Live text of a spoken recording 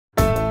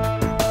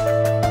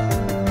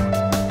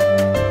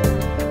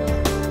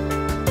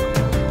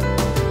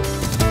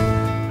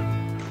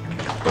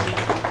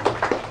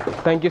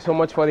Thank you so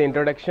much for the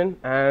introduction,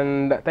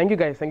 and thank you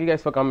guys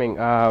for coming.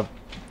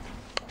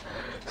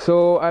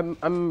 So I'm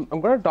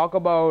going to talk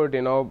about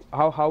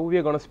how we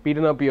are going to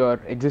speeden up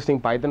your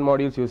existing Python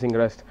modules using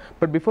Rust.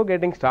 But before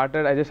getting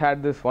started, I just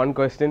had this one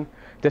question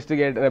just to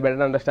get a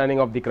better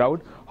understanding of the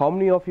crowd. How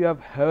many of you have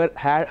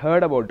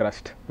heard about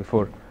Rust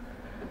before?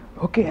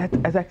 Okay,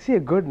 that's actually a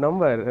good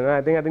number.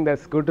 I think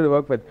that's good to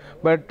work with.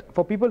 But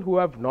for people who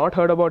have not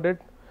heard about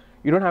it,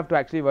 you don't have to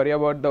actually worry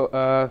about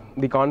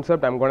the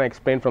concept. I'm going to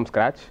explain from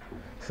scratch.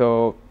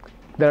 So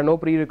there are no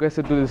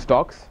prerequisites to these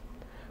talks.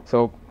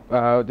 So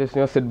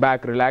just sit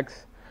back,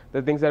 relax.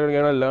 The things that you're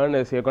going to learn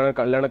is you're going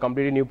to learn a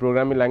completely new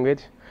programming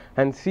language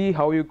and see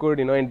how you could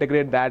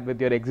integrate that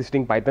with your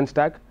existing Python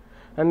stack,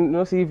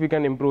 and see if you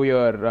can improve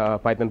your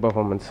Python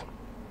performance.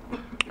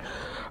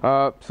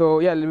 So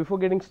yeah, before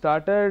getting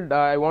started,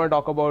 I want to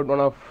talk about one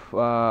of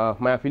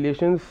my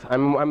affiliations.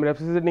 I'm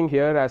representing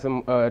here as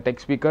a tech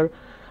speaker.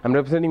 I'm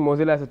representing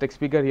Mozilla as a tech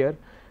speaker here.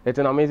 It's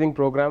an amazing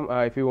program.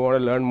 If you want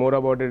to learn more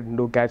about it,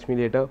 do catch me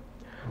later.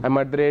 I'm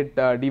at the rate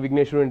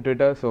Vigneshwer on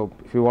Twitter. So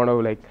if you want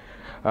to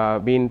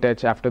be in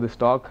touch after this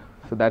talk,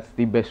 so that's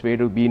the best way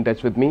to be in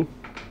touch with me.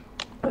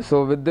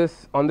 So with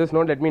this, on this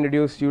note, let me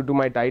introduce you to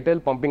my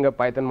title: Pumping Up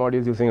Python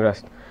Modules Using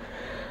Rust.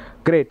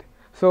 Great.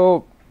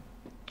 So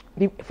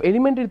the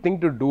elementary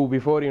thing to do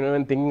before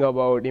even thinking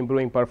about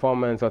improving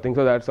performance or things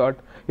of that sort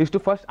is to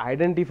first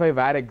identify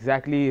where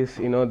exactly is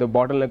the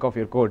bottleneck of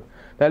your code.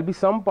 There will be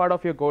some part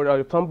of your code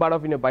or some part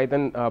of in your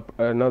Python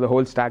the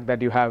whole stack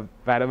that you have,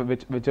 wherever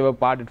whichever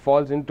part it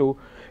falls into,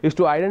 is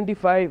to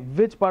identify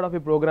which part of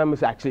your program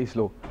is actually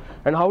slow.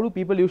 And how do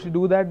people usually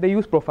do that? They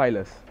use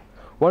profilers.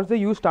 Once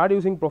they start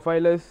using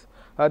profilers,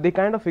 they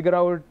kind of figure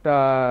out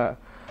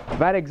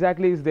where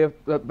exactly is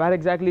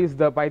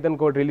the Python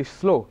code really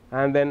slow,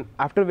 and then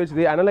after which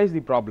they analyze the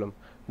problem.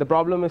 The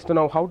problem is to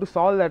know how to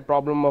solve that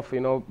problem of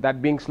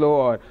that being slow,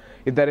 or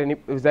is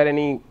there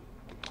any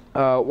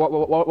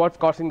what's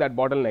causing that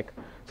bottleneck.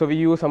 So we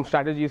use some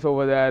strategies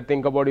over there,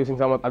 think about using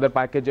some other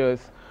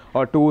packages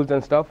or tools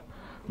and stuff.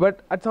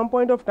 But at some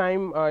point of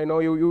time,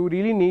 you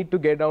really need to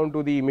get down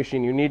to the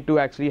machine. You need to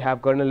actually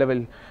have kernel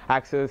level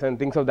access and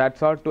things of that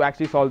sort to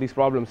actually solve these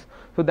problems.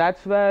 So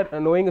that's where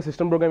knowing a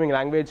system programming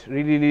language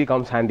really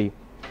comes handy.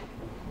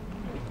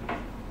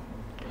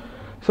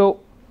 So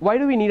why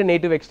do we need a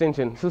native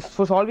extension? So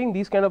for solving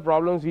these kind of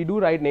problems, we do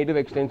write native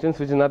extensions,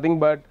 which is nothing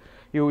but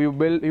you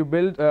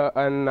build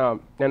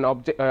an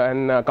object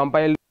and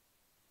compile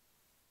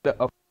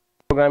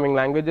programming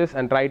languages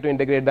and try to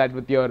integrate that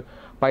with your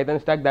Python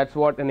stack. That's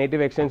what a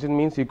native extension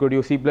means. You could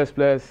use C++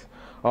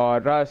 or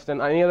Rust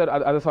and any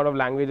other sort of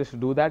languages to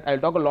do that. I'll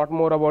talk a lot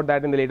more about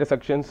that in the later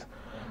sections.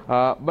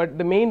 But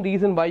the main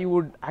reason why you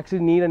would actually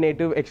need a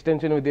native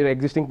extension with your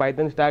existing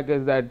Python stack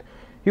is that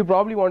you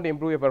probably want to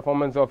improve your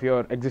performance of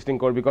your existing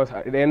code, because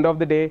at the end of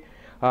the day,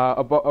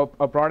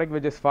 a product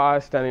which is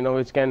fast and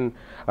which can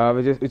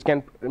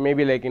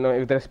maybe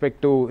with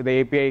respect to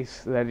the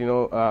APIs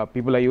that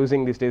people are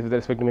using these days with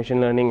respect to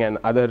machine learning and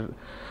other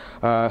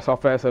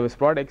software service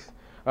products.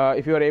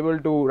 If you are able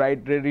to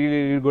write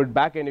really good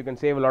backend, you can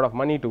save a lot of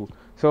money too.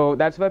 So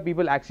that's why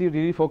people actually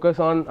really focus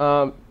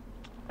on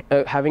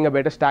having a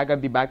better stack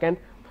at the backend.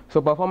 So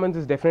performance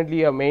is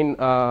definitely a main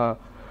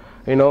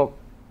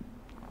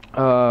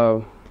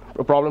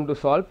problem to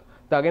solve.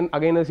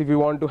 Again is if you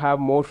want to have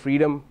more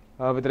freedom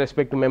with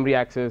respect to memory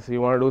access,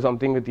 you want to do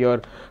something with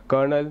your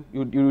kernel,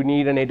 you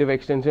need a native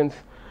extensions.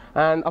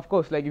 And of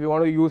course, if you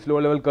want to use low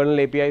level kernel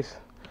APIs,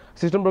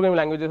 system programming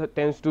languages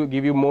tends to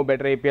give you more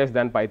better APIs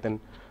than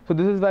Python. So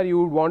this is where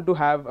you would want to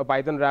have a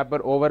Python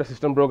wrapper over a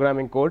system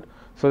programming code,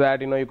 so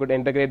that you could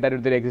integrate that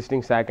with the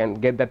existing stack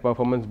and get that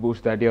performance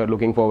boost that you're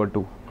looking forward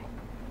to.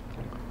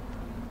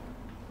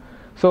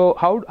 So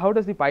how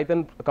does the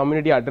Python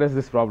community address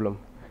this problem?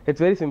 It's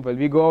very simple.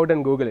 We go out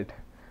and Google it,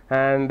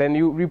 and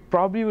then we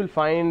probably will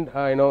find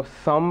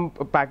some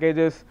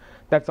packages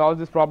that solves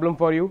this problem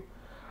for you,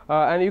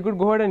 and you could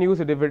go ahead and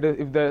use it if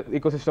the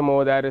ecosystem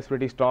over there is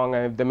pretty strong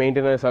and if the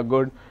maintainers are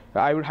good.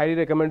 I would highly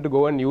recommend to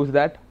go and use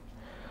that.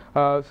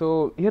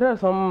 So here are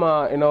some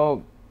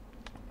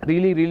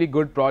really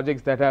good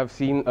projects that have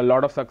seen a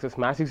lot of success,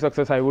 massive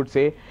success I would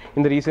say,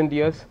 in the recent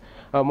years.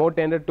 More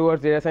tended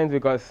towards data science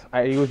because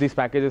I use these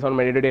packages on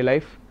my day-to-day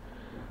life.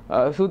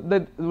 So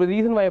the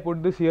reason why I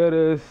put this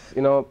here is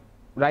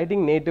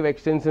writing native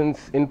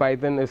extensions in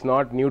Python is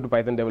not new to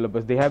Python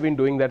developers. They have been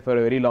doing that for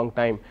a very long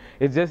time.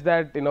 It's just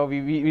that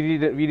we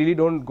really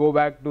don't go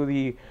back to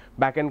the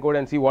backend code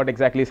and see what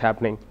exactly is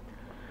happening.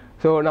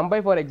 So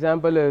NumPy, for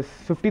example, is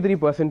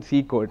 53%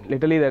 C code.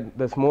 Literally,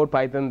 there's more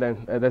Python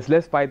than there's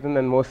less Python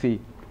than more C.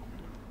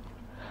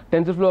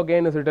 TensorFlow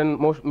again is written.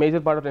 Most major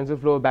part of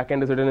TensorFlow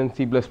backend is written in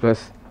C++. The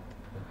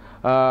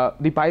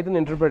Python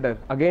interpreter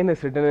again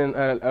is written in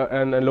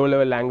a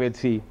low-level language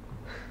C.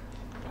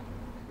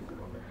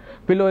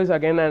 Pillow is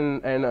again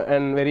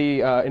an very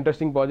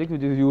interesting project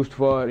which is used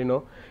for a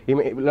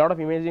lot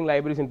of imaging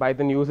libraries in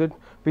Python use it,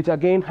 which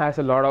again has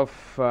a lot of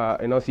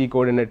C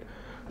code in it.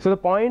 So the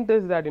point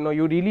is that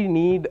you really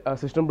need a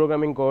system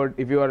programming code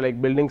if you are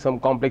like building some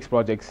complex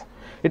projects.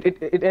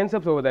 It ends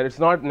up over there. It's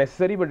not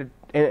necessary, but at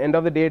end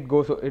of the day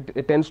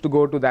it tends to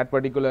go to that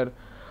particular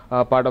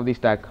part of the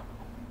stack.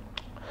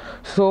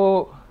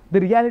 So the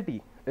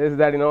reality is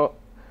that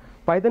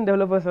Python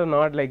developers are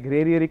not like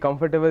really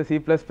comfortable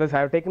C++. I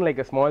have taken like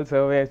a small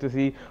survey to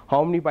see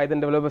how many Python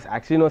developers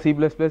actually know C++.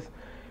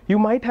 You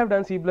might have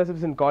done C++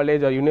 in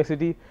college or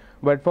university,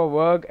 but for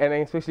work, and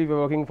especially if you're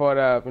working for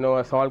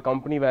a small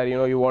company where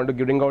you want to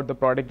bring out the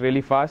product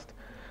really fast,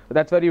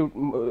 that's where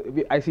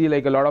I see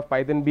like a lot of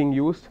Python being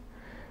used.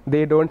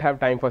 They don't have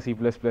time for C++.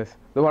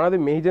 So one of the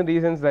major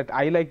reasons that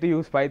I like to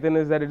use Python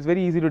is that it's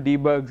very easy to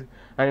debug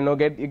and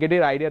get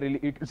your idea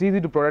it's easy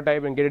to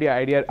prototype and get your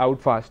idea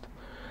out fast.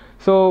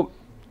 So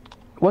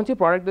once your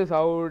product is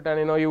out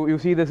and you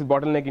see this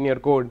bottleneck in your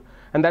code,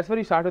 and that's where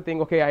you start to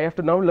think, okay, I have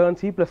to now learn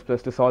C++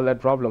 to solve that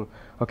problem.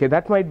 Okay,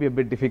 that might be a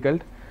bit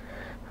difficult.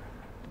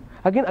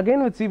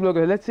 Again with C++,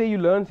 let's say you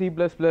learn C++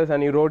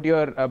 and you wrote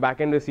your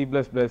backend with C++,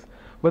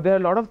 but there are a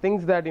lot of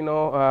things that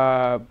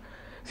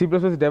C++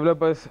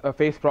 developers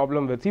face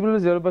problem with. C++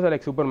 developers are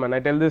like Superman. I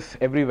tell this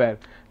everywhere.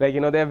 Like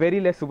there are very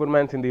less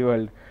Supermans in the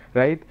world,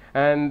 right?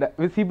 And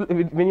with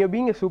when you're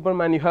being a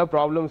Superman, you have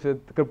problems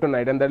with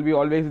kryptonite, and there'll be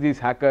always these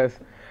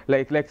hackers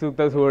like Lex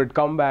Luthor who would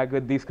come back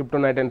with these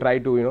kryptonite and try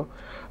to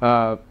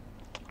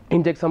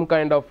inject some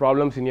kind of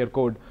problems in your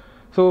code.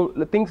 So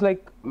things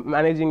like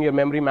managing your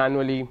memory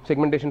manually,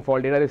 segmentation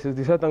fault, data resist,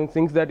 these are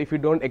things that if you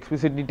don't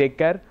explicitly take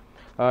care,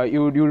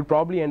 you will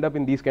probably end up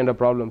in these kind of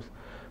problems.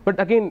 But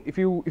again, if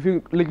you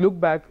like look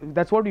back,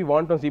 that's what we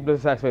want on C++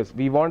 as well.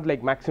 We want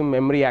like maximum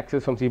memory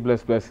access from C++,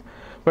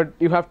 but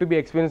you have to be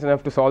experienced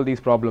enough to solve these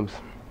problems.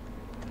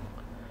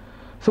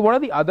 So what are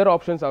the other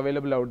options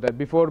available out there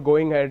before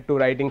going ahead to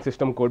writing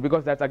system code?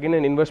 Because that's again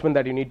an investment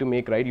that you need to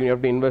make, right? You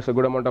have to invest a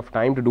good amount of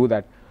time to do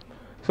that.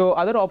 So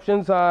other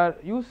options are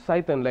use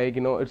Python. Like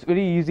it's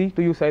very easy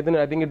to use Python.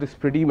 I think it is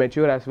pretty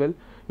mature as well.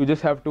 You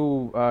just have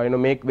to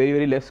make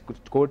very less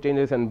code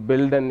changes and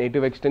build a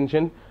native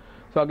extension.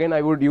 So again,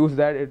 I would use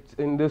that. It's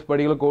in this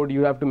particular code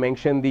you have to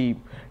mention the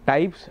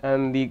types,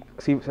 and the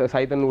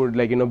Python would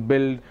like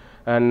build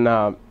and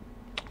or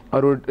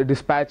would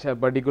dispatch a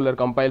particular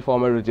compile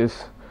format which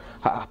is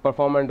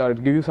performant, or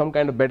give you some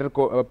kind of better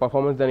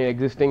performance than your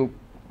existing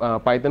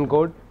Python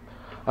code.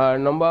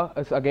 Number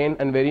is again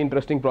a very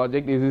interesting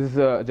project. It is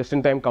a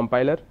just-in-time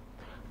compiler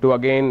to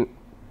again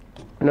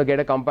get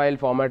a compile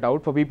format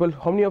out for people.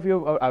 How many of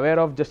you are aware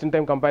of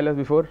just-in-time compilers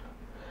before?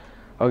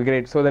 Okay,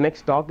 great. So the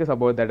next talk is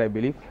about that, I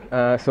believe.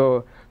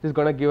 So just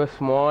gonna give a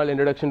small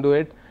introduction to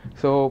it.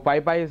 So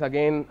PyPy is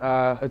again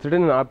it's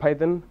written in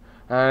RPython,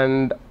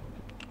 and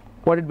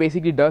what it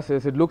basically does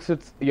is it looks at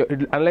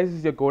it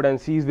analyzes your code and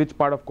sees which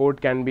part of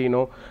code can be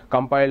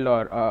compiled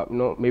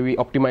or maybe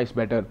optimized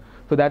better.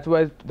 So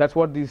that's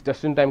what these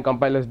just-in-time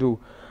compilers do.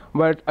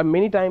 But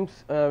many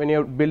times when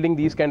you're building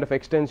these kind of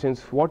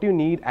extensions, what you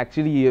need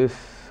actually is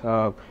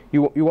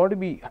you want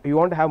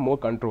to have more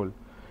control.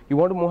 You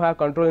want to have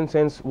control in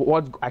sense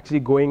what's actually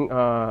going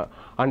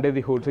under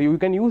the hood. So you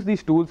can use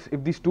these tools.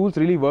 If these tools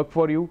really work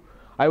for you,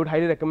 I would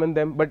highly recommend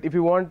them. But if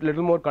you want a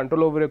little more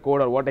control over your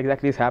code or what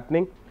exactly is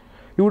happening,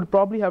 you would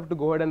probably have to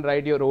go ahead and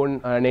write your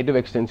own native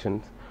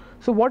extensions.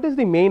 So what is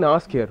the main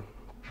ask here?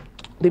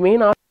 The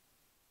main ask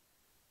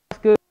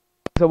is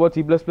about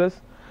C++,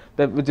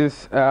 which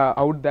is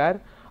out there.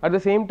 At the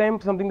same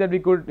time, something that we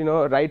could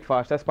write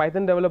fast. As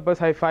Python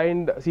developers, I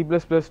find C++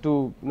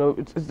 to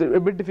it's a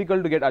bit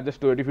difficult to get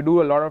adjusted to it. If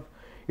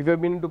you have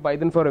been into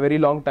Python for a very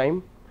long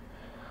time,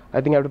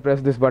 I think I have to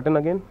press this button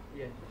again.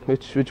 Yes.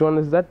 Which one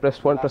is that?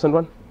 Press one, present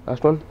one,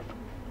 last one.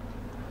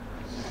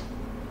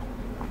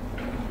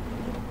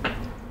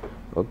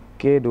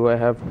 Okay, do I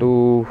have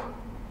to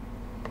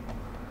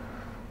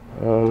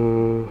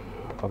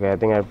okay, I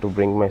think I have to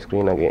bring my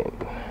screen again.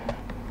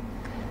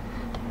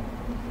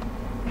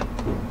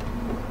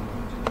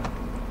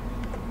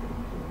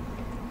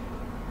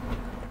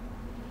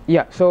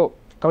 Yeah, so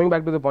coming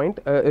back to the point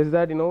is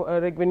that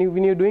like when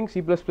you're doing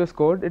C++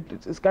 code,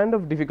 it's kind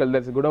of difficult.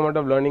 There's a good amount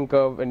of learning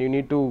curve, and you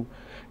need to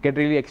get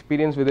really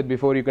experienced with it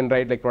before you can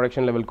write like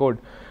production level code.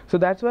 So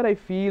that's where I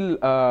feel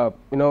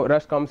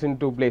Rust comes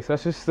into place.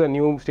 Rust is the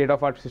new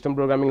state-of-art system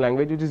programming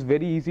language, which is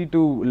very easy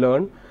to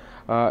learn.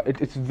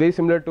 It's very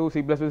similar to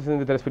C++ with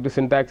respect to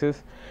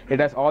syntaxes. It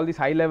has all these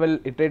high-level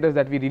iterators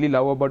that we really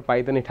love about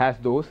Python. It has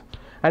those,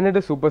 and it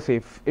is super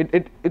safe.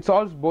 It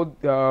solves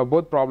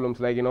both problems,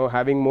 like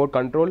having more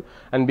control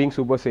and being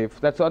super safe.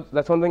 That's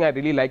something I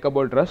really like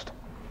about Rust.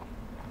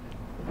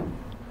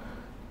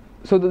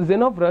 So the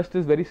Zen of Rust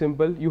is very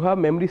simple. You have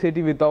memory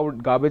safety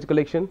without garbage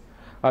collection.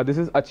 This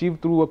is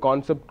achieved through a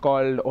concept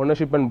called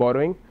ownership and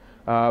borrowing,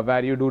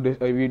 where you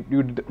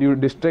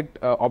restrict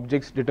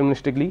objects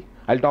deterministically.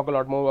 I'll talk a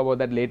lot more about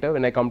that later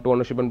when I come to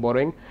ownership and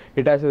borrowing.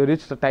 It has a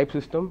rich type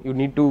system. You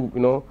need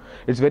to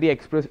it's very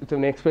it's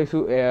an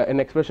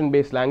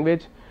expression-based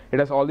language. It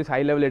has all these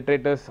high-level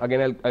iterators.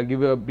 Again, I'll give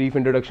you a brief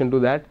introduction to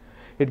that.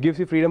 It gives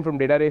you freedom from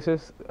data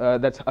races.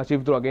 That's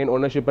achieved through again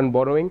ownership and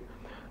borrowing.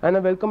 and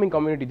a welcoming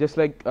community, just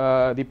like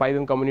the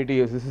Python community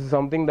is. This is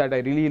something that I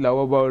really love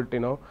about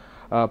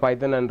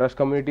Python and Rust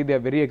community. They are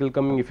very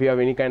welcoming. If you have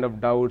any kind of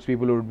doubts,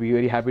 people would be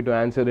very happy to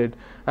answer it.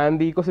 And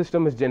the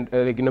ecosystem is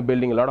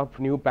building. A lot of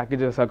new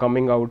packages are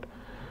coming out.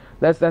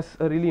 That's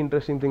a really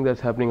interesting thing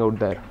that's happening out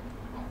there.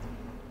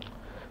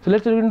 So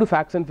let's look into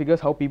facts and figures,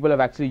 how people have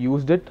actually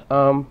used it.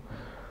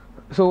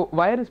 So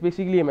Wire is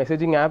basically a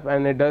messaging app,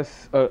 and it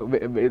does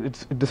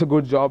a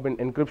good job in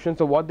encryption.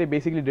 So what they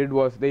basically did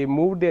was they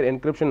moved their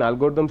encryption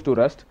algorithms to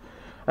Rust,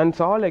 and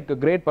saw like a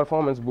great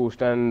performance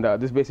boost, and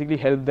this basically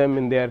helped them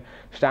in their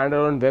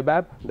standalone web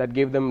app that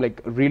gave them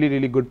like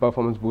really good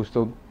performance boost.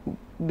 So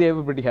they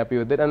were pretty happy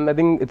with it, and I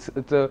think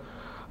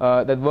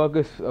that work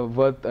is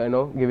worth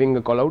giving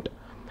a call out.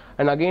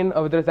 And again,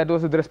 that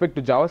was with respect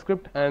to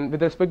JavaScript, and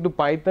with respect to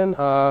Python,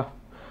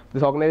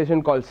 this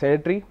organization called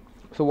Senatry.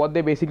 So what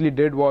they basically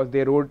did was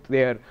they wrote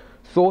their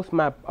source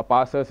map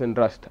parsers in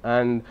Rust,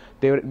 and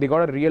they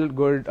got a real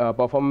good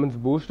performance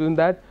boost in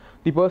that.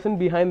 The person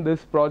behind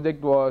this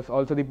project was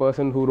also the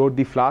person who wrote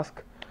the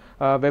Flask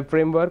web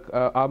framework,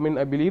 Armin,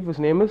 I believe his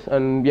name is,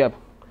 and yeah,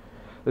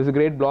 this is a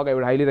great blog. I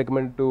would highly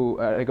recommend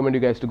you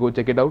guys to go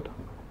check it out.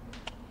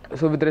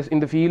 So in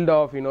the field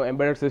of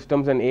embedded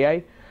systems and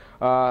AI,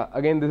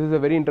 again, this is a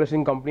very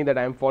interesting company that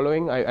I am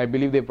following. I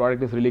believe their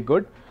product is really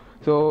good.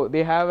 So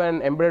they have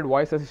an embedded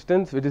voice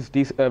assistant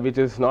which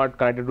is not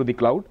connected to the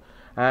cloud,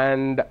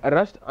 and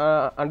Rust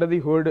under the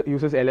hood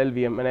uses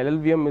LLVM,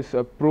 and LLVM is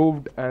a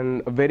proved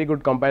and a very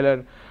good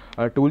compiler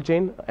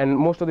toolchain, and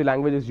most of the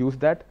languages use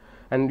that.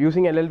 And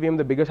using LLVM,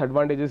 the biggest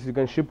advantage is you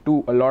can ship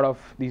to a lot of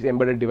these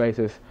embedded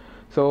devices.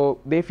 So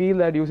they feel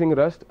that using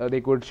Rust,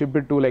 they could ship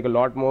it to like a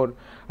lot more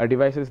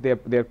devices.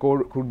 Their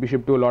code could be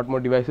shipped to a lot more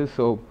devices.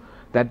 So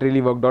that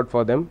really worked out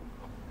for them.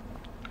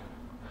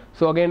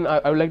 So again,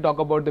 I would like to talk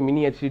about the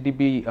mini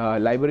HTTP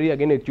library.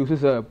 Again, it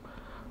uses a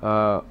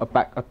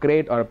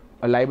crate or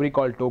a library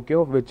called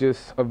Tokyo, which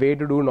is a way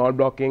to do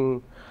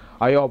non-blocking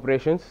I/O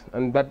operations,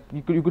 and that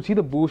you could see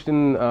the boost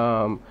in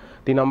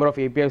the number of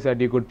APIs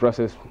that you could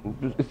process.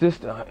 It's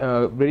just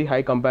very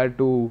high compared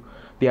to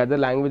the other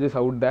languages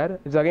out there.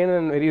 It's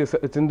again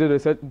it's in the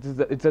research.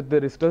 It's at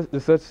the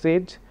research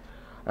stage,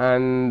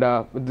 and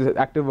the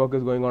active work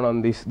is going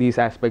on these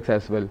aspects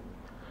as well.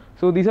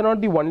 So these are not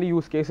the only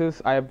use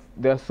cases.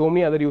 There are so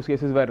many other use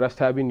cases where Rust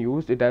have been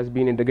used. It has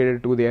been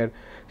integrated to their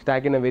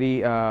stack in a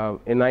very a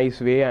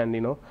nice way, and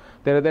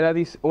there are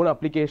these own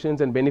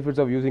applications and benefits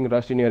of using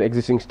Rust in your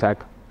existing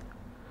stack.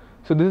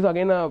 So this is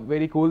again a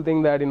very cool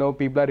thing that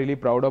people are really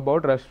proud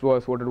about. Rust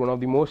was voted one of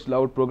the most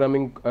loved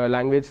programming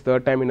language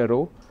third time in a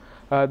row.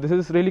 This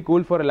is really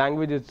cool for a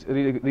language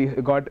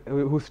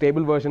whose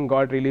stable version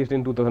got released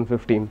in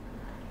 2015.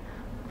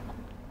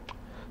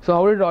 So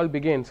how did it all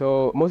begin?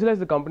 So Mozilla is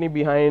the company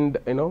behind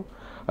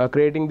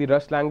creating the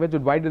Rust language.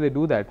 But why do they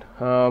do that?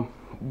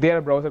 They are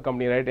a browser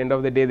company, right? End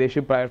of the day, they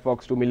ship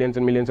Firefox to millions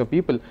and millions of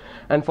people,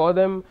 and for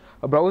them,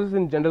 browsers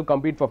in general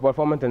compete for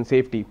performance and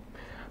safety.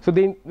 So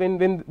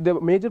when the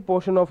major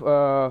portion of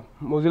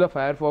Mozilla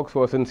Firefox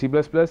was in C++,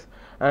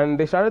 and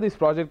they started this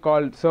project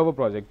called Server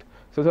project.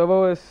 So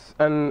Server is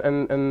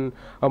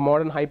a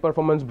modern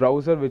high-performance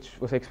browser which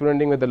was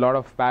experimenting with a lot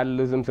of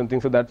parallelisms and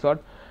things of that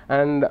sort.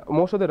 And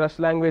most of the Rust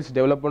language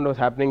development was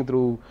happening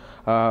through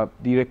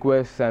the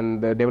requests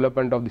and the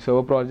development of the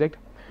Server project.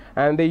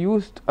 And they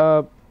used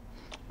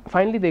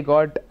finally they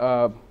got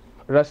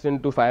Rust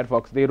into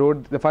Firefox. They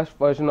wrote the first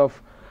version of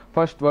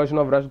Rust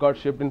got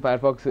shipped in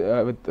Firefox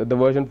with the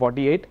version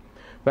 48,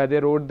 where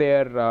they wrote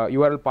their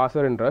URL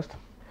parser in Rust.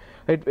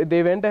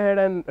 They went ahead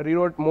and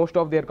rewrote most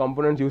of their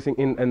components using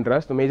in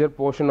Rust. The major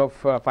portion of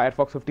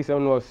Firefox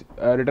 57 was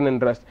written in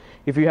Rust.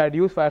 If you had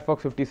used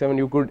Firefox 57,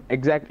 you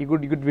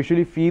could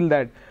visually feel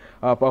that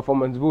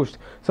performance boost.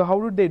 So how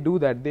did they do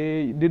that?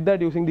 They did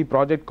that using the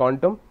project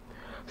Quantum.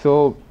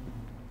 So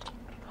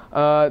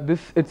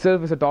this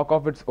itself is a talk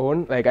of its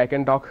own. Like I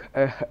can talk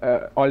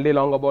all day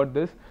long about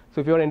this. So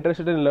if you are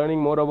interested in learning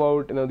more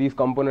about these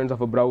components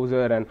of a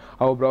browser and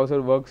how a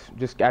browser works,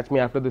 just catch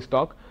me after this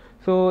talk.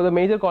 So the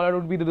major call out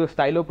would be the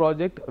Stylo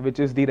project, which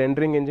is the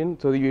rendering engine.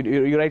 So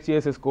you write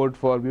CSS code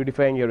for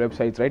beautifying your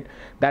websites, right?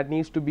 That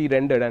needs to be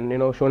rendered and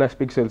shown as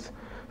pixels.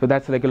 So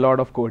that's like a lot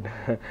of code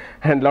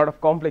and a lot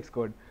of complex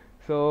code.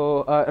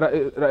 So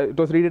it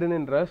was rewritten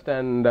in Rust,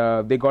 and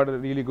they got a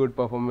really good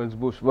performance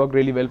boost. Worked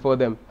really well for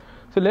them.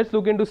 So let's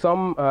look into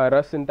some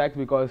Rust syntax,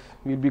 because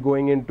we'll be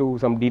going into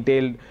some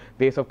detailed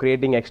ways of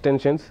creating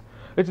extensions.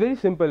 It's very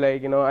simple.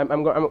 Like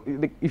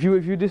if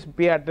you just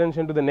pay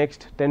attention to the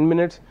next 10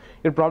 minutes,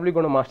 you're probably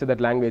going to master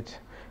that language.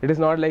 It is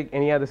not like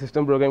any other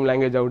system programming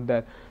language out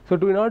there. So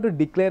in order to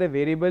declare a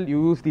variable,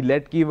 you use the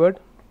let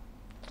keyword,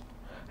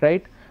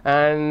 right?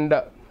 And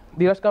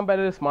the Rust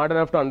compiler is smart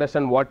enough to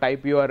understand what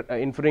type you are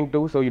inferring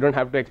to, so you don't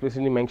have to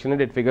explicitly mention it.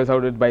 It figures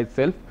out it by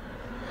itself.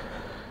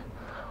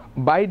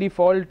 By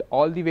default,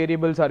 all the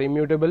variables are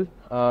immutable.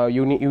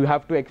 You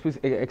have to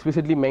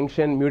explicitly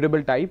mention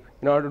mutable type.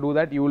 In order to do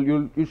that,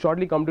 you'll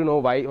shortly come to know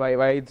why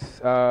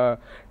it's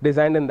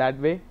designed in that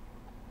way.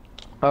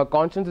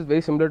 Constants is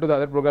very similar to the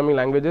other programming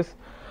languages.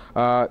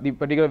 the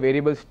particular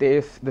variable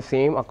stays the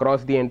same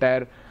across the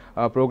entire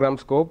program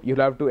scope.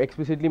 You'll have to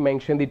explicitly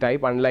mention the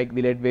type, unlike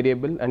the let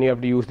variable, and you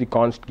have to use the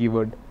const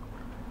keyword.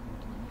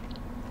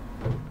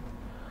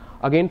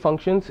 Again,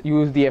 functions,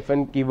 use the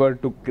fn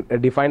keyword to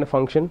define a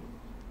function.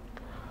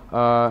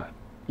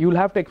 You'll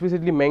have to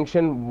explicitly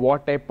mention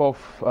what type of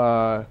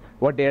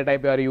what data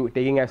type are you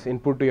taking as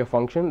input to your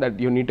function, that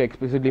you need to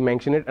explicitly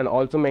mention it, and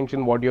also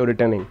mention what you're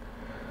returning.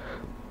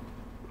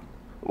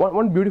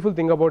 One beautiful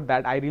thing about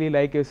that I really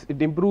like is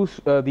it improves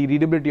the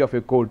readability of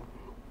your code.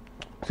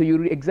 So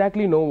you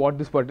exactly know what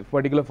this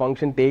particular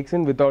function takes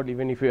in, without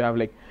even if you have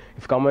like,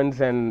 if comments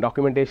and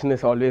documentation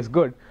is always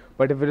good,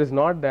 but if it is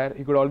not there,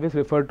 you could always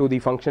refer to the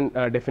function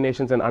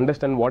definitions and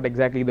understand what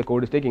exactly the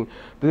code is taking.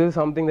 This is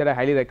something that I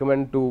highly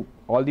recommend to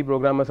all the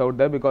programmers out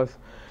there, because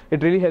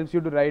it really helps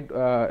you to write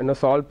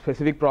solve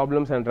specific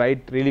problems and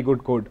write really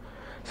good code.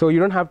 So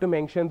you don't have to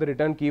mention the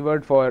return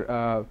keyword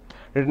for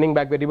returning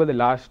back variable. The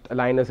last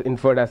line is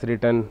inferred as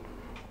return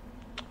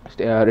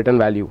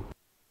value.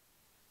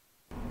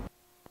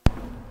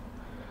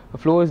 The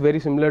flow is very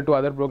similar to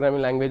other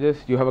programming languages.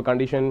 You have a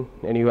condition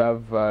and you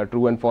have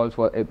true and false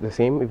for the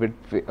same. If it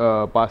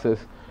passes,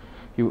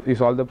 you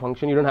solve the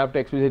function. You don't have to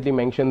explicitly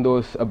mention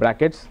those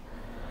brackets.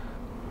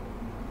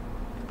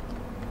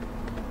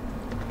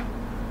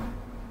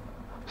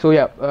 So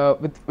yeah,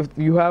 if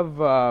you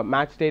have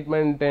match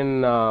statement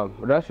in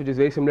Rust, which is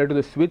very similar to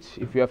the switch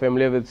if you are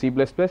familiar with C++.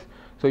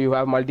 So you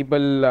have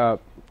multiple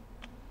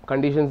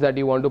conditions that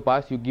you want to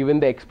pass. You give in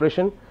the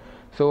expression.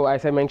 So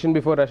as I mentioned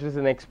before, Rust is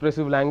an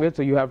expressive language,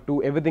 so you have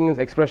to, everything is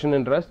expression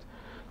in Rust.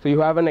 So you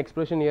have an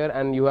expression here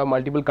and you have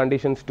multiple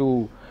conditions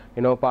to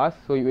pass.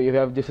 So you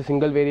have just a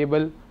single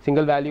variable,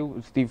 single value.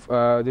 It's the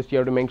just you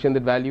have to mention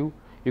that value.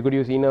 You could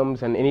use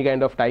enums and any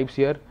kind of types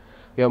here.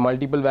 You have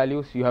multiple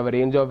values, you have a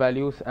range of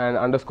values, and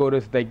underscore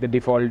is like the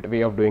default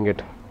way of doing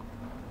it.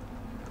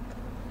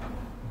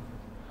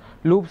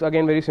 Loops,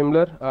 again very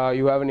similar.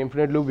 You have an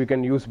infinite loop. You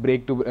can use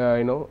break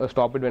to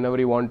stop it whenever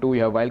you want to.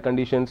 You have while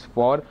conditions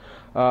for.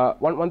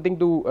 One thing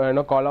to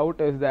call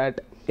out is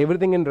that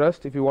everything in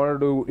Rust, if you want to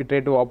do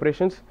iterative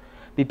operations,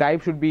 the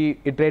type should be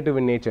iterative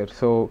in nature.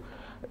 So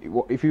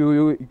if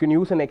you can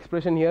use an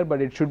expression here,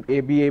 but it should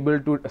be able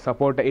to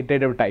support an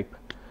iterative type.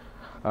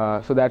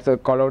 So that's a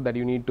call out that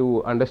you need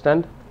to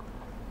understand.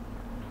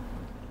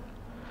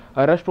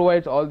 Rust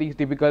provides all these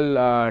typical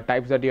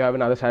types that you have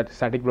in other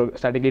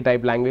statically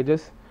typed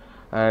languages,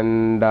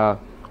 and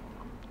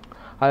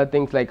other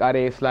things like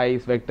array,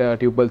 slice, vector,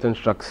 tuples, and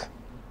structs.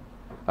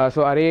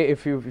 So array,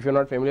 if you're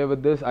not familiar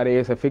with this, array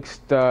is a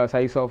fixed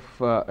size of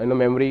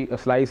memory. A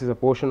slice is a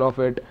portion of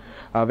it.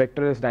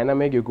 Vector is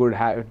dynamic. You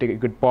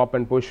could pop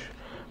and push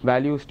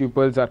values.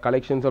 Tuples are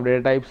collections of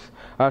data types.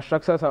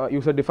 Structs are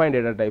user-defined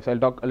data types. I'll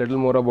talk a little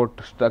more about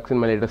structs in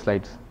my later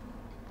slides.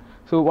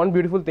 So one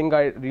beautiful thing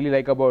I really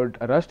like about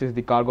Rust is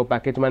the cargo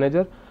package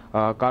manager.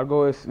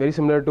 Cargo is very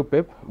similar to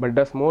pip, but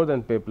does more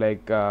than pip.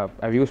 Like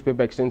I've used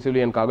pip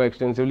extensively and cargo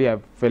extensively. I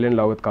fell in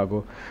love with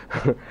cargo.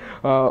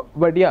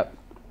 But yeah,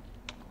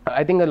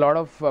 I think a lot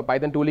of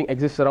Python tooling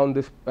exists around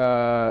this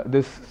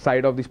this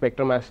side of the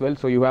spectrum as well.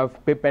 So you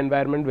have pip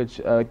environment,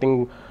 which I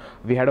think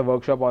we had a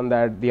workshop on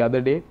that the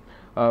other day.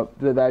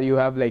 That you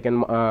have like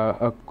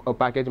a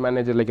package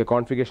manager, like a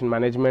configuration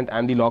management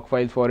and the log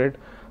files for it.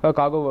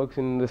 Cargo works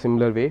in the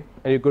similar way,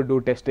 and you could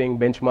do testing,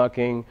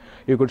 benchmarking.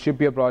 You could ship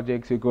your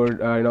projects. You could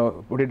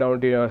put it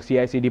down to your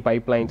CI/CD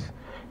pipelines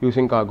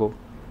using Cargo.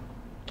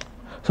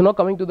 So now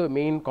coming to the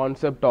main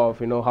concept of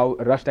how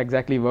Rust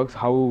exactly works,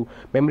 how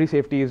memory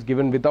safety is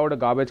given without a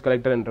garbage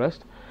collector in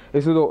Rust,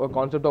 is the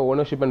concept of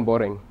ownership and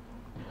borrowing.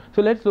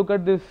 So let's look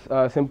at this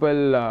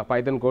simple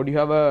Python code. You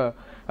have a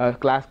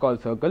class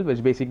called circle,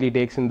 which basically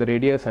takes in the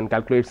radius and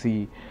calculates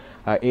the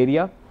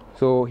area.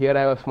 So here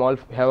I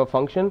have a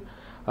function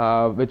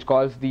which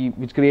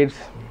creates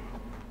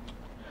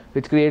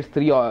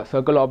three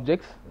circle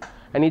objects,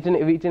 and each and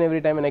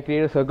every time when I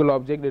create a circle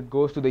object, it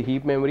goes to the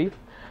heap memory.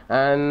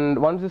 And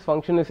once this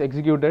function is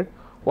executed,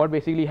 what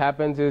basically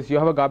happens is you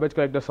have a garbage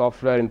collector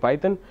software in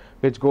Python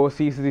which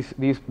sees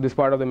this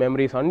part of the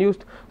memory is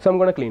unused, so I'm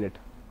going to clean it.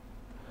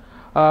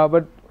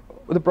 But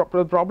the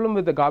problem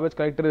with the garbage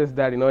collector is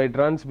that it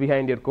runs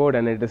behind your code,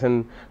 and it is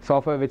in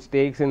software which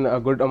takes in a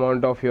good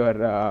amount of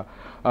your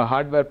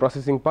hardware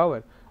processing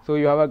power. So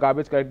you have a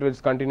garbage collector which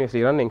is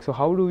continuously running. So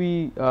how do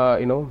we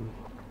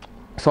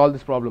solve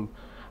this problem?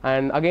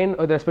 And again,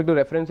 with respect to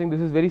referencing, this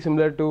is very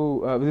similar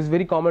to this is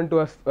very common to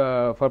us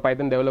for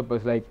Python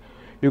developers. Like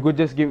you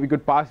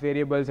could pass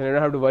variables and you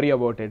don't have to worry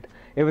about it.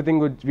 Everything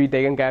would be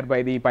taken care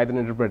by the Python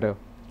interpreter.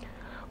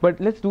 But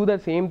let's do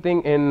that same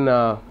thing in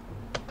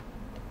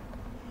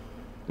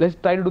let's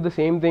try to do the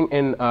same thing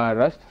in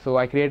Rust. So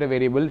I create a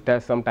variable, it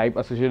has some type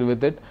associated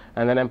with it,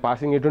 and then I'm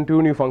passing it on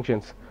two new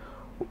functions.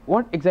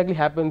 What exactly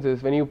happens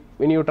is when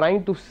you're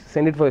trying to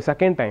send it for the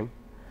second time,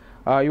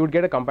 you would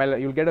get a compiler.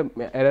 You'll get an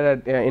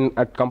error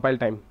at compile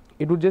time.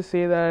 It would just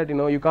say that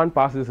you can't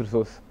pass this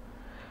resource.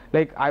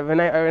 Like when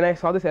I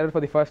saw this error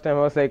for the first time,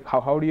 I was like,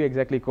 how do you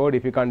exactly code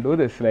if you can't do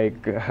this?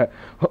 Like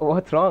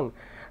what's wrong?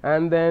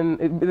 and then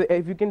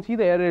if you can see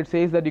the error, it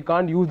says that you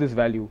can't use this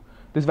value.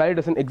 This value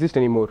doesn't exist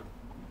anymore.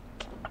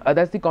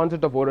 That's the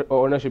concept of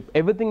ownership.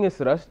 Everything is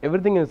Rust.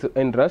 Everything is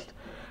in Rust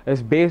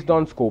is based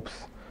on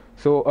scopes.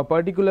 So a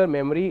particular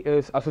memory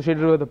is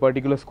associated with a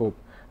particular scope.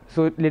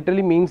 So it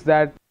literally means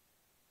that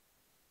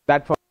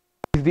that function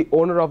is the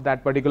owner of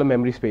that particular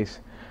memory space.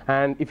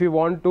 And if you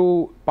want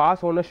to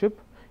pass ownership,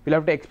 you'll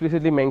have to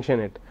explicitly mention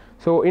it.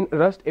 So in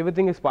Rust,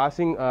 everything is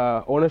passing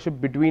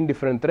ownership between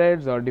different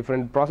threads or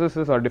different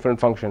processes or different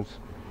functions.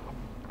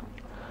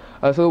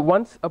 So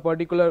once a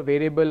particular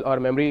variable or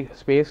memory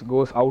space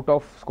goes out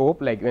of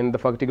scope, like when the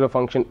particular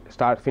function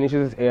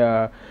finishes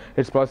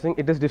its processing,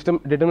 it is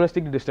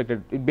deterministically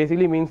destructed. It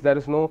basically means there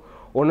is no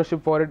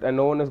ownership for it and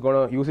no one is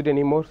going to use it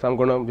anymore, so I'm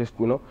going to just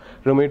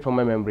remove it from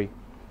my memory.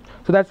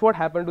 So that's what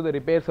happened to the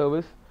repair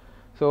service.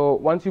 So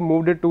once you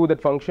moved it to that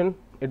function,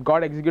 it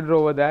got executed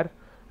over there,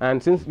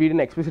 and since we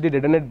didn't explicitly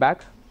return it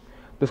back,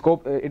 the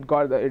scope it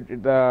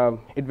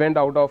went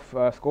out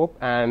of scope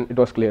and it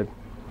was cleared.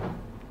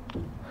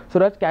 So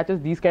Rust catches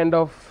these kind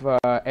of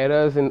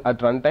errors at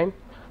runtime,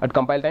 at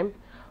compile time.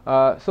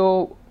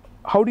 So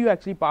how do you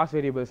actually pass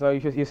variables? Now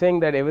you're saying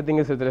that everything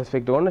is with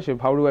respect to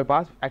ownership. How do I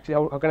pass? Actually,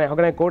 how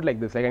can I code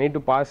like this? Like I need to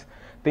pass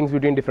things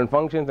between different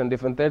functions and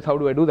different threads. How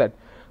do I do that?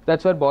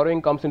 That's where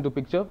borrowing comes into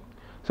picture.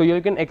 So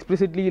you can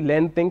explicitly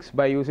lend things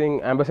by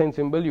using ampersand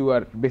symbol. You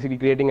are basically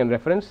creating a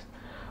reference.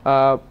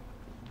 So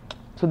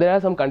there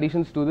are some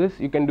conditions to this.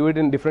 You can do it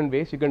in different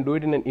ways. You can do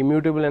it in an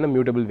immutable and a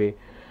mutable way.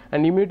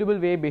 An immutable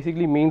way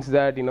basically means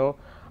that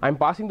I'm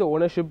passing the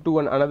ownership to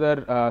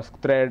another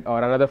thread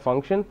or another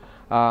function,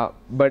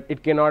 but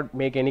it cannot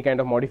make any kind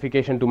of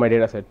modification to my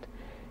data set.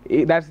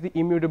 That's the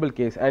immutable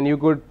case, and you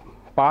could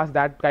pass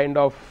that kind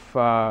of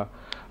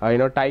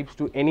types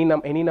to any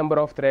number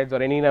of threads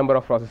or any number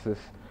of processes.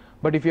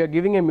 But if you are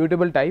giving a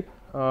mutable type,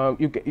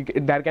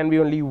 there can be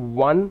only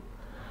one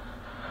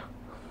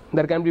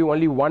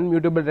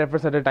mutable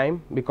reference at a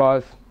time,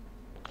 because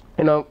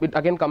it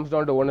again comes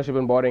down to ownership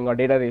and borrowing or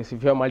data race.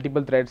 If you have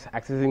multiple threads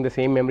accessing the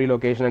same memory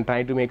location and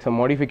trying to make some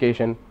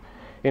modification,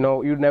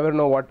 you'd never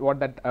know what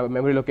that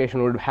memory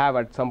location would have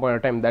at some point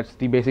in time. That's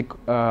the basic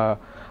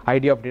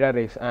idea of data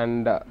race.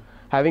 And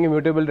having a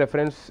mutable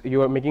reference,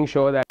 you are making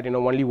sure that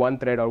only one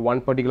thread or one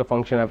particular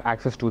function have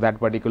access to that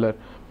particular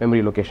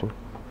memory location.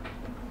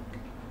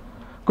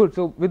 Good.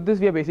 So with this,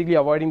 we are basically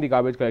avoiding the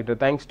garbage collector.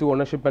 Thanks to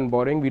ownership and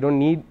borrowing, we don't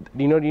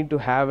need to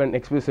have an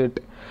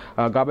explicit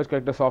garbage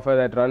collector software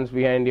that runs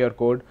behind your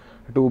code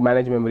to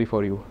manage memory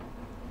for you.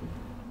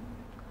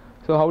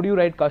 So how do you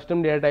write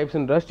custom data types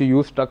in Rust? You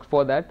use structs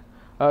for that.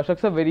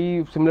 Structs are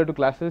very similar to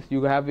classes.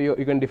 You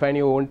can define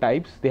your own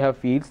types. They have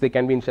fields. They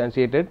can be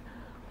instantiated,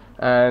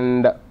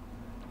 and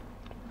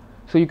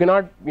so you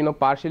cannot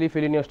partially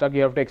fill in your struct.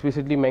 You have to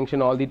explicitly mention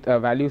all the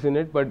values in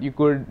it. But you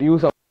could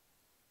use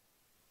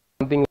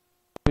something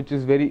which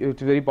is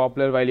very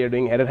popular while you're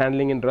doing error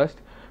handling in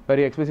Rust, where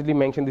you explicitly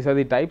mention these are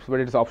the types, but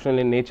it's optional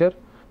in nature.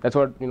 That's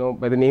what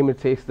by the name it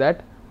says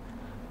that.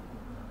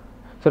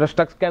 So the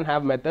structs can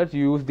have methods.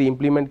 You use the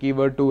implement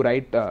keyword to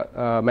write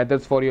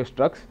methods for your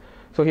structs.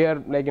 So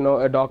here,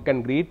 a dog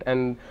can greet,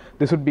 and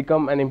this would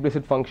become an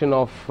implicit function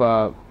of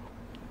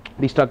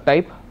the struct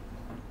type.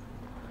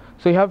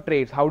 So you have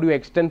traits. How do you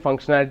extend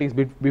functionalities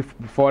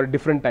for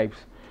different types?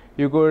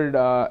 You could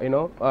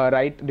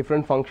write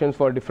different functions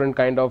for different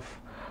kind of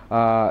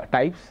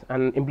types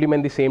and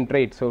implement the same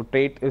trait. So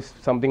trait is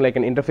something like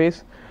an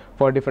interface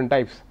for different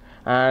types,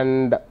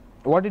 and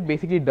what it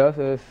basically does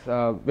is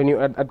when you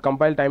at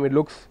compile time, it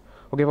looks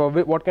okay for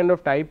what kind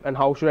of type and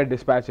how should I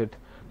dispatch it.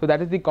 So that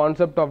is the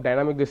concept of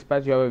dynamic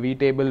dispatch. You have a V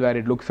table where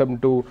it looks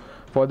up to,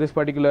 for this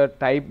particular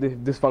type,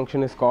 this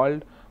function is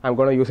called, I'm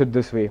going to use it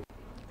this way.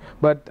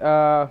 But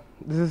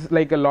this is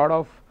like a lot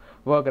of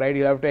work, right?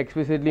 You have to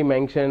explicitly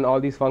mention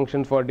all these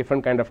functions for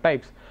different kind of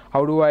types.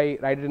 How do I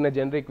write it in a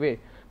generic way?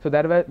 So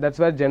that's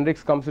where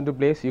generics comes into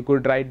place. You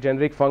could write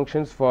generic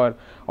functions for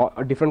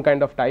different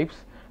kind of types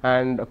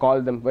and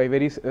call them by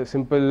very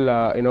simple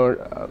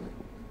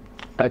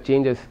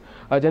changes.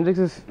 Generics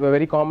is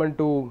very common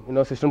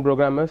to system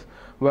programmers,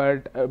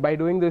 but by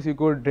doing this you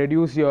could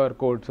reduce your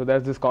code. So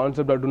there's this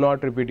concept of do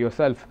not repeat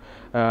yourself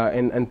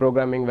in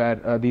programming,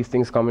 where these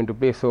things come into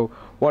place. So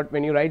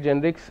when you write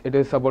generics, it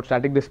is about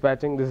static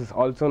dispatching. This is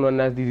also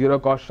known as the zero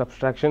cost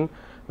abstraction,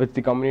 which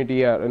the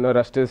community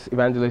Rust is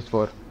evangelized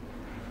for.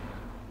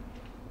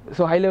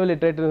 So high level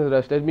iterators in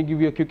Rust. Let me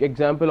give you a quick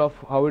example of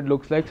how it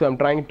looks like. So I'm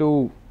trying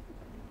to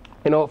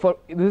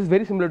this is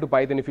very similar to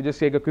Python. If you just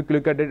take a quick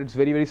look at it, it's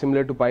very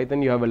similar to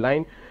Python. You have a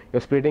line, you're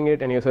splitting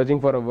it, and you're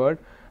searching for a word,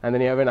 and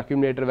then you have an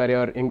accumulator where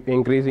you're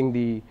increasing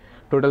the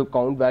total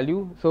count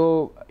value.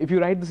 So if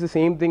you write the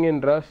same thing in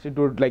Rust, it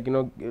would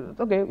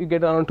okay, you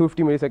get around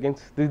 250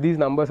 milliseconds. These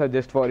numbers are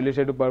just for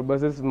illustrative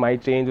purposes,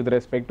 might change with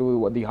respect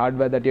to the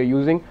hardware that you're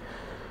using.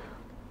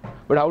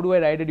 But how do I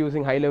write it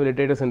using high level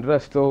iterators in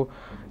Rust? So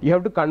you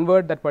have to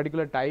convert that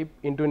particular type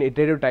into an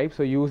iterative type.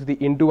 So use the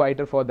into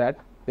iter for that.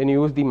 Then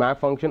you use the map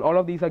function. All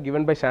of these are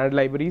given by standard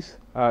libraries,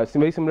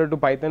 very similar to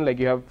Python. Like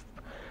you have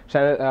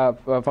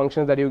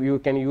functions that you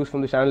can use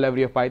from the standard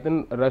library of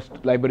Python. Rust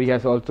library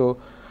has also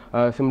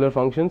similar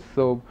functions.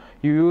 So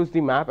you use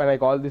the map, and I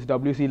call this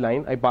WC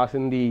line. I pass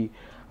in the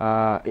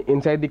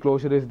inside the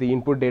closure is the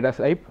input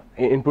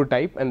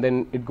type, and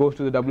then it goes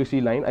to the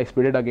WC line. I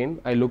split it again.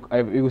 I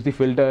use the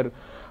filter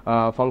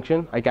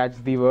function. I catch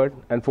the word,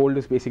 and fold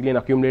is basically an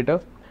accumulator,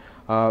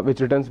 which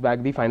returns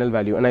back the final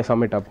value, and I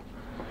sum it up.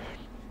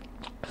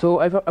 So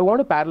I want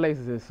to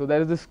parallelize this. So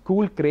there is this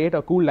cool crate,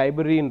 a cool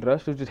library in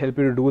Rust which will help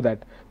you to do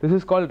that. This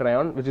is called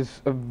Rayon, which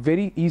is a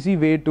very easy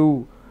way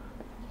to.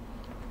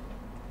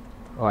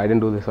 Oh, I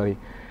didn't do this. Sorry.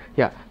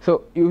 Yeah.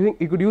 So you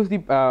could use the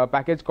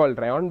package called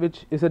Rayon,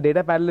 which is a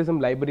data parallelism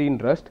library in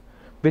Rust,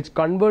 which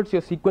converts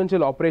your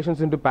sequential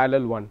operations into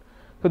parallel one.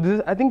 So this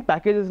is, I think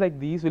packages like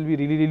these will be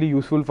really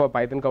useful for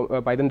Python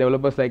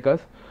developers like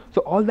us.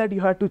 So all that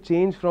you had to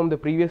change from the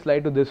previous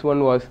slide to this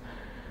one was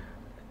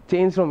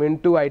change from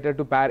into iter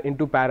to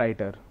into par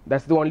iter.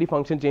 That's the only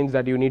function change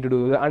that you need to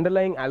do. The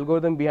underlying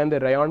algorithm behind the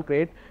Rayon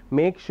crate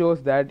makes sure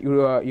that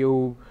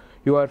you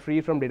are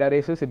free from data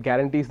races. It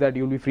guarantees that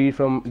you will be free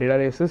from data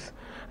races,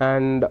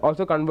 and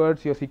also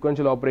converts your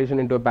sequential operation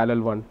into a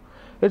parallel one.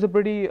 It's a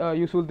pretty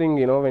useful thing,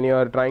 when you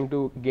are trying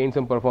to gain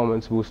some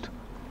performance boost.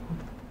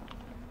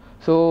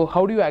 So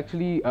how do you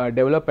actually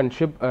develop and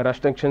ship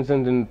Rust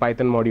extensions in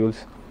Python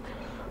modules?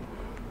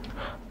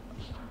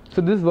 So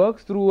this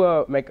works through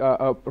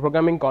a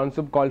programming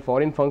concept called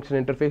foreign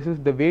function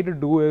interfaces. The way to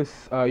do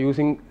is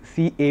using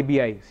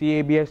CABI.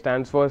 CABI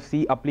stands for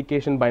C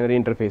application binary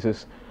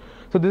interfaces.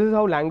 So this is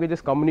how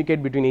languages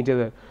communicate between each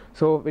other.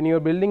 So when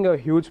you're building a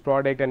huge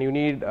product and you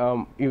need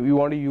you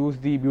want to use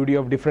the beauty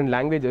of different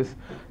languages,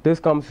 this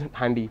comes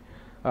handy.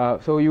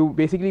 So you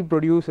basically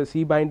produce a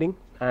C binding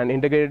and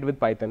integrate it with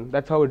Python.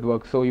 That's how it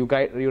works. So you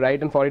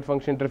write a foreign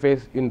function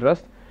interface in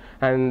Rust,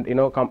 and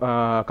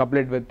couple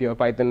it with your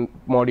Python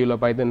module or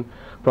Python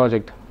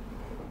project.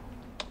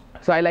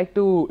 So I like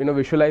to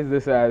visualize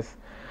this as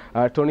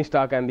Tony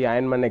Stark and the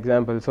Iron Man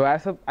example. So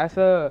as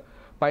a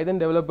Python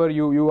developer,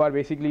 you are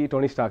basically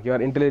Tony Stark. You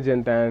are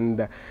intelligent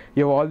and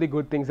you have all the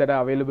good things that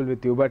are available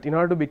with you. But in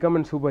order to become a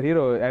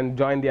superhero and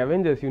join the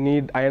Avengers, you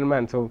need Iron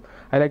Man. So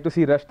I like to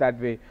see Rust that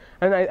way.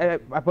 And I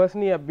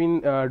personally have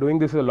been doing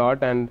this a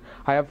lot, and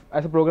I have,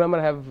 as a programmer,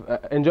 I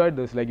have enjoyed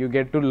this. Like, you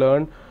get to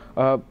learn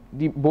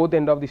the both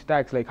end of the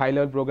stacks, like high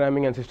level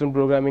programming and system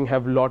programming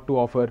have a lot to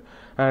offer,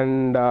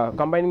 and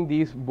combining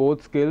these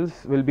both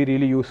skills will be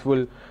really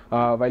useful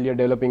while you're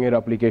developing your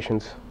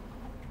applications.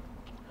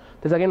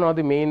 This is again one of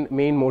the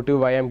main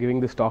motive why I'm giving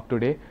this talk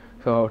today,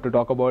 so to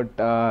talk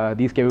about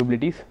these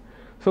capabilities.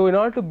 So in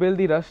order to build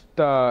the Rust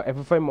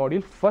FFI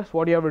module, first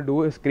what you have to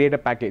do is create a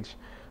package,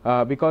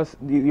 because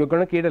you're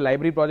going to create a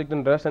library project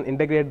in Rust and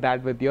integrate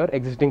that with your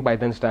existing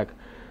Python stack.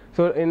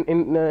 So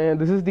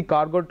this is the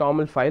cargo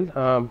toml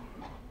file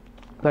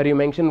where you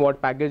mention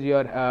what package you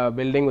are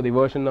building with the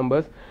version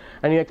numbers,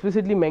 and you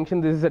explicitly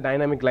mention this is a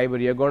dynamic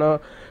library. You're going to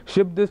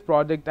ship this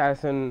project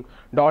as an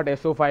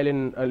 .so file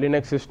in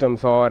Linux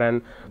systems, or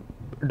an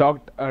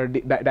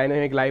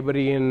dynamic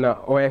library in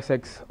OS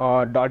X,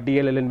 or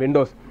 .dll in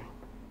Windows.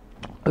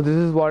 So this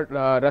is what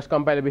Rust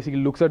compiler basically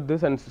looks at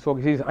this and so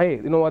he says, hey,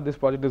 you know what, this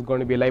project is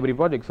going to be a library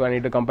project, so I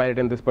need to compile it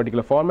in this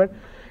particular format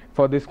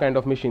for this kind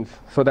of machines.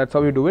 So that's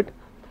how you do it.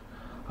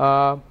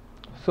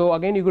 So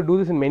again, you could do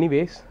this in many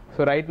ways.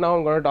 So right now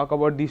I'm going to talk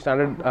about the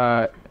standard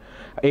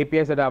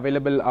APIs that are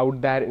available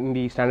out there in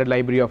the standard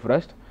library of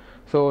Rust.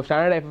 So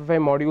standard FFI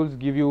modules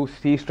give you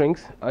C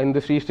strings. In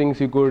the C strings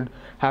you could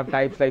have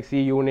types like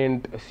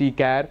CUnit,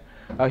 CChar.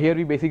 Here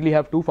we basically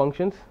have two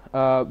functions.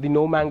 The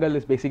nomangle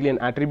is basically an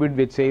attribute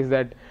which says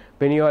that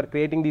when you are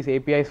creating these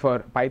APIs for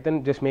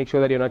Python, just make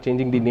sure that you're not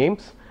changing the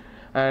names.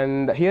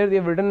 And here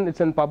they've written it's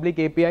a public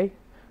API.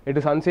 It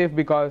is unsafe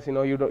because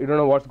you don't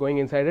know what's going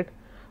inside it.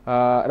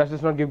 Rust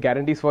does not give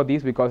guarantees for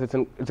these because it's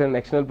an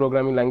external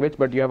programming language,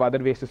 but you have other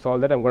ways to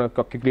solve that. I'm going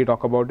to quickly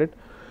talk about it.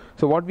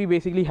 So what we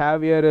basically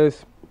have here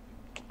is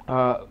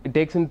it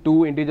takes in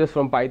two integers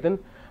from Python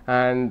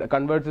and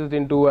converts it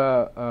into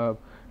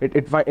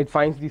it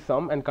finds the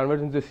sum and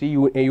converts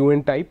into a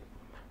uint type,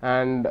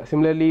 and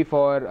similarly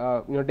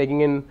for taking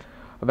in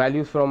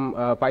values from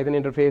Python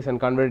interface and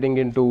converting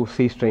into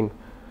C string.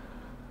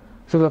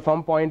 So the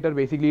fum pointer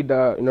basically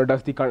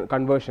does the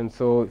conversion.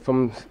 So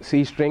from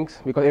C strings,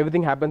 because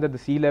everything happens at the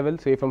C level,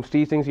 so from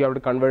C strings you have to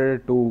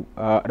convert it to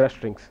Rust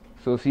strings.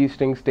 So C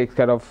strings takes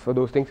care of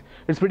those things.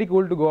 It's pretty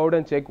cool to go out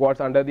and check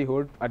what's under the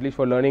hood, at least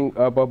for learning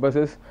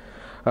purposes.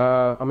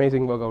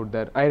 Amazing work out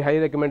there. I highly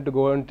recommend to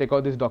go and check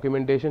out this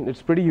documentation.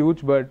 It's pretty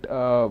huge, but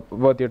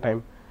worth your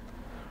time.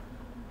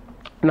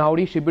 Now, how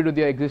do you ship it with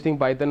your existing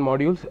Python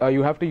modules?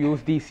 You have to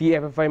use the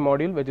CFFI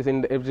module, which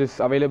is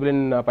available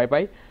in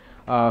PyPy.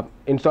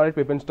 Install it,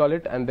 pip install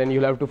it, and then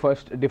you'll have to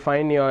first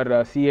define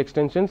your C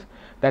extensions.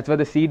 That's where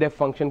the cdef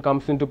function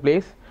comes into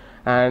place.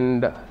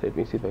 And let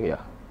me see if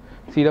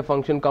cdef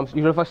function comes.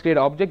 You will first create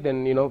object,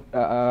 then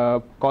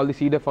call the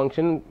cdef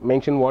function,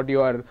 mention what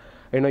you are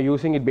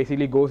using. It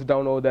basically goes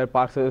down over there,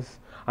 parses,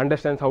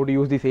 understands how to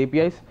use these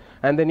APIs,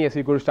 and then yes,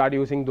 you could start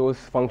using those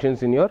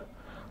functions in your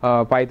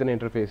Python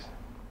interface.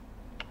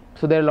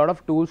 So there are a lot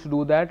of tools to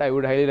do that. I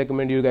would highly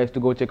recommend you guys to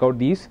go check out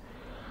these.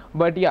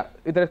 But yeah,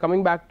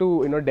 coming back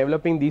to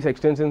developing these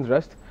extensions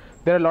Rust,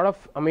 there are a lot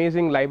of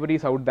amazing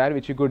libraries out there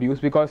which you could use,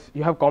 because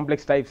you have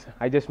complex types.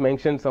 I just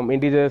mentioned some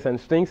integers and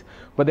strings,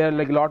 but there are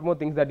like a lot more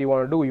things that you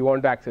want to do. You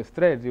want to access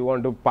threads, you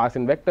want to pass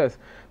in vectors,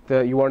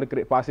 you want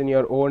to pass in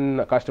your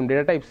own custom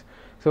data types.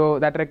 So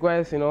that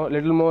requires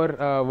little more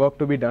work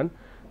to be done.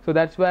 So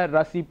that's where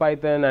Rust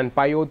Python and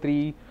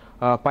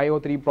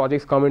PyO3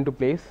 projects come into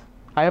place.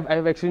 I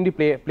have actually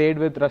played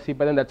with Rust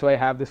Python, that's why I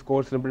have this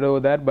course snippet over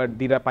there, but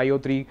the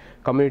PyO3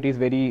 community is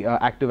very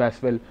active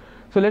as well.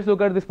 So let's look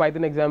at this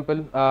Python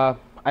example.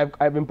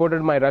 I've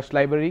imported my Rust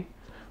library,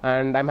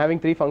 and I'm having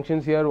 3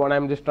 functions here. One,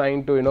 I'm just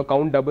trying to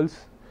count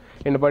doubles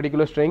in a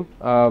particular string.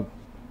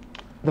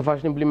 The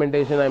first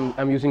implementation,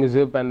 I'm using a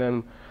zip, and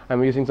then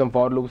I'm using some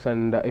for loops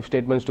and if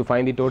statements to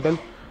find the total.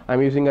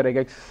 I'm using a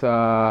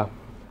regex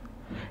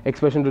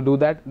expression to do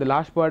that. The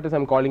last part is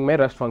I'm calling my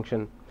Rust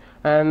function,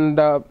 and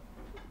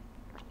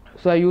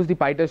so I use the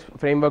PyTest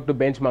framework to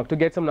benchmark, to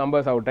get some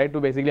numbers out, right, to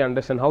basically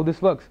understand how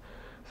this works.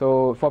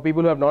 So for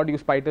people who have not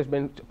used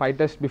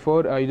PyTest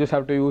before, you just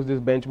have to use this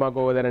benchmark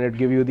over there, and it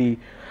give you the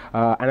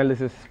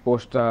analysis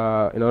post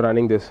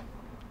running this.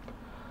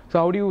 So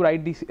how do you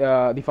write this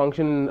the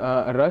function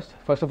Rust?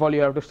 First of all,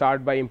 you have to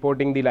start by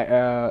importing the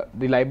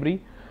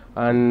library,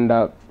 and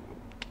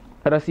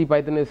Rust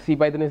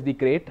CPython is the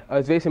crate.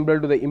 It's very similar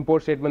to the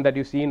import statement that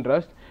you see in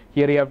Rust.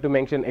 Here you have to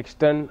mention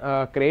extern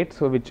crate,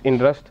 so which in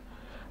Rust,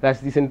 that's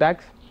the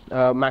syntax.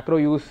 Macro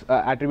use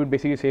attribute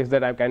basically says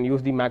that I can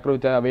use the macro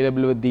which are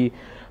available with the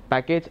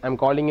package. I'm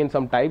calling in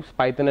some types,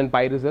 Python and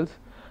PyResults.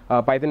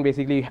 Python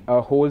basically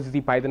holds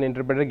the Python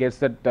interpreter, gets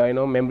that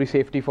memory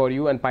safety for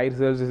you, and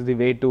PyResults is the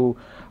way to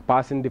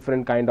pass in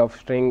different kind of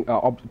string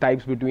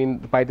types between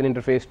the Python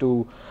interface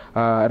to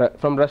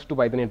from Rust to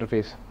Python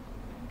interface.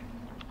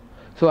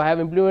 So I have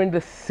implemented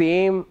the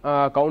same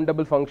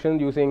countable function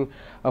using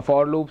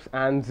for loops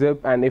and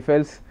zip and if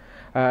else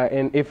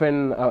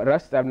in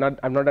Rust. I've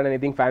not done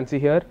anything fancy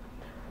here.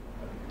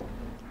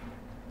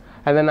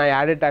 And then I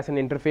add it as an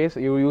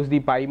interface. You use the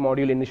Py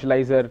module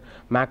initializer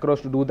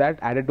macros to do that,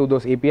 add it to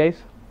those APIs.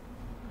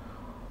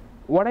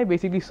 What I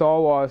basically saw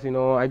was,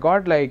 I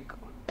got like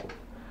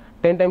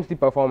 10 times the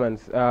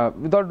performance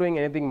without doing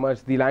anything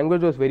much. The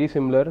language was very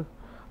similar.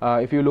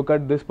 If you look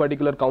at this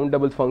particular count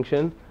doubles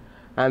function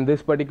and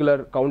this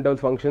particular count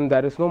doubles function,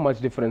 there is no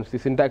much difference. The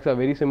syntax are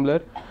very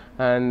similar,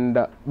 and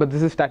but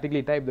this is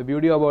statically typed. The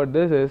beauty about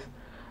this is,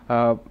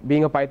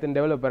 being a Python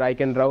developer, I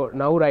can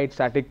now write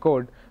static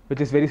code which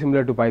is very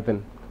similar to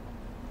Python.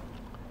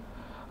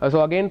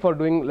 So again, for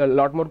doing a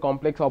lot more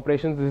complex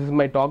operations, this is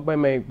my talk by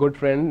my good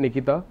friend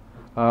Nikita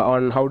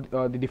on how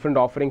the different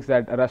offerings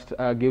that Rust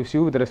gives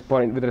you with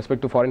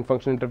respect to foreign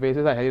function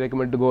interfaces. I highly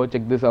recommend to go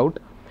check this out.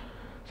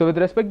 So with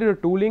respect to the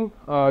tooling,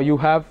 you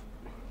have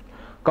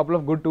a couple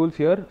of good tools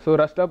here. So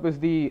RustUp is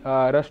the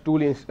Rust tool,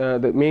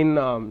 the main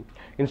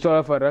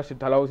installer for Rust.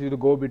 It allows you to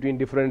go between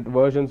different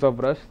versions of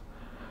Rust.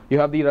 You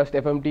have the Rust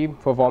FMT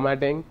for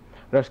formatting.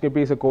 RustScript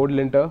is a code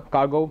linter.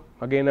 Cargo,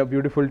 again a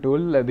beautiful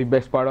tool, the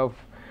best part of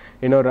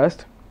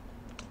Rust,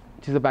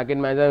 which is a package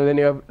manager. And then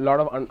you have a lot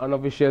of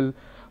unofficial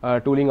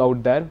tooling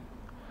out there.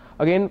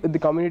 Again, with the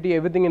community,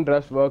 everything in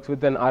Rust works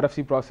with an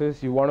RFC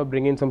process. You want to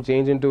bring in some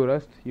change into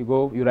Rust, you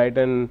write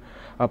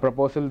a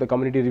proposal, the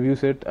community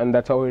reviews it, and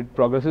that's how it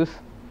progresses.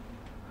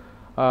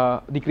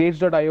 The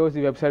crates.io is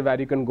the website where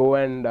you can go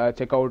and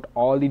check out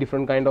all the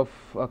different kind of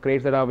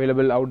crates that are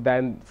available out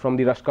there from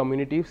the Rust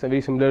community. So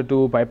very similar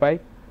to PyPy.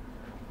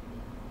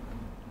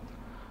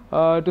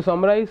 To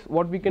summarize,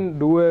 what we can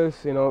do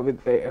is, with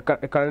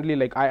currently,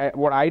 like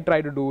what I try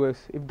to do is,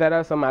 if there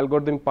are some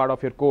algorithmic part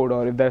of your code,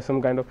 or if there's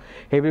some kind of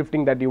heavy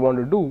lifting that you want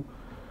to do,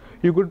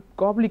 you could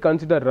probably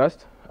consider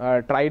Rust,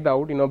 try it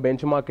out,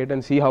 benchmark it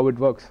and see how it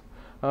works.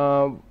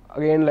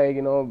 Again, like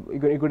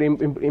you could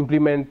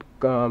implement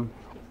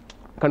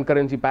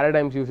concurrency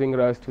paradigms using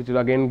Rust, which will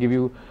again give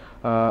you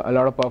a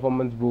lot of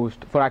performance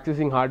boost. For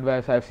accessing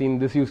hardware, I've seen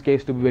this use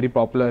case to be very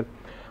popular.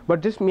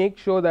 But just make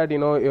sure that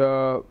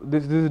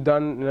this is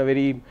done in a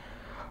very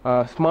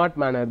smart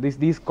manner.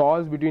 These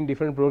calls between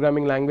different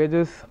programming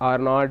languages are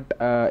not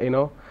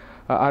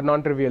are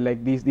non-trivial.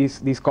 Like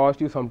these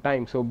cost you some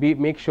time. So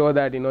make sure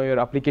that your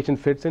application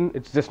fits in.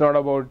 It's just not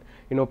about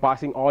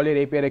passing all your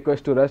API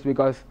requests to Rust,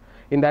 because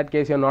in that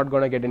case you're not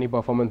going to get any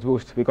performance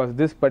boost, because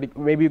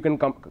maybe you can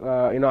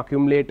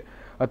accumulate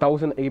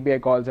 1,000 API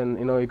calls and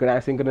you can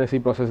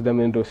asynchronously process them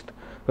in Rust.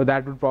 So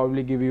that would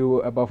probably give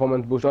you a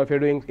performance boost. Or if you're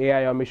doing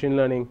AI or machine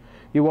learning,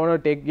 you want to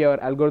take your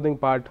algorithm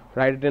part,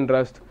 write it in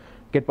Rust,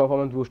 get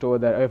performance boost over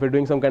there. Or if you're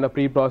doing some kind of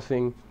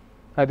pre-processing,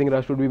 I think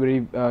Rust would be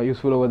very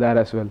useful over there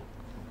as well.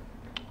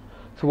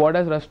 So what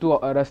does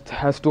Rust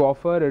has to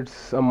offer?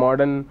 It's a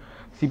modern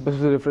C++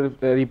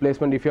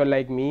 replacement. If you're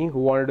like me, who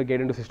wanted to get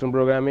into system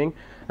programming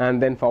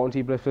and then found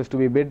C++ to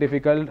be a bit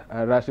difficult,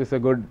 Rust is a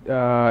good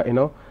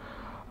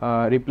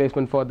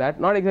replacement for that.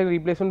 Not exactly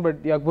replacement, but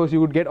yeah, of course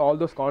you would get all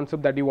those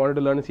concepts that you wanted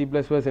to learn in C++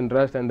 in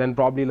Rust, and then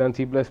probably learn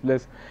C++.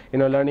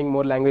 Learning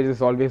more languages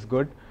is always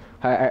good.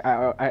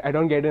 I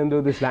don't get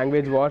into this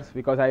language wars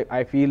because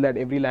I feel that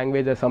every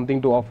language has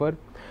something to offer.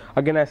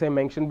 Again, as I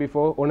mentioned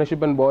before,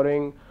 ownership and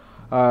borrowing,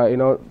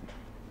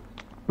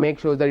 make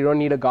sure that you don't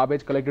need a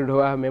garbage collector to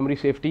have memory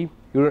safety.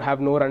 You don't have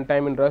no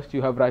runtime in Rust.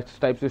 You have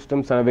Rust type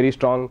systems and a very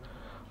strong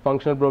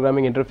functional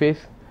programming interface.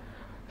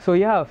 So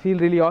yeah, feel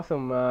really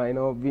awesome.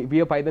 Be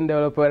a Python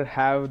developer,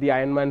 have the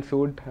Iron Man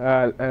suit,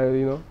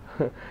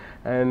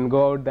 and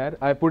go out there.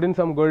 I put in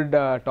some good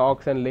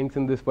talks and links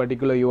in this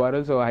particular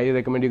URL, so I highly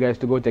recommend you guys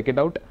to go check it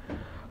out.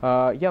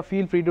 Yeah,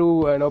 feel free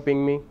to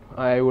ping me.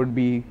 I would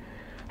be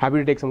happy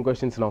to take some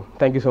questions now.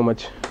 Thank you so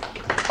much.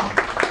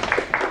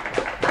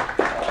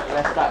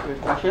 Let's start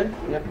with questions.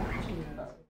 Yep.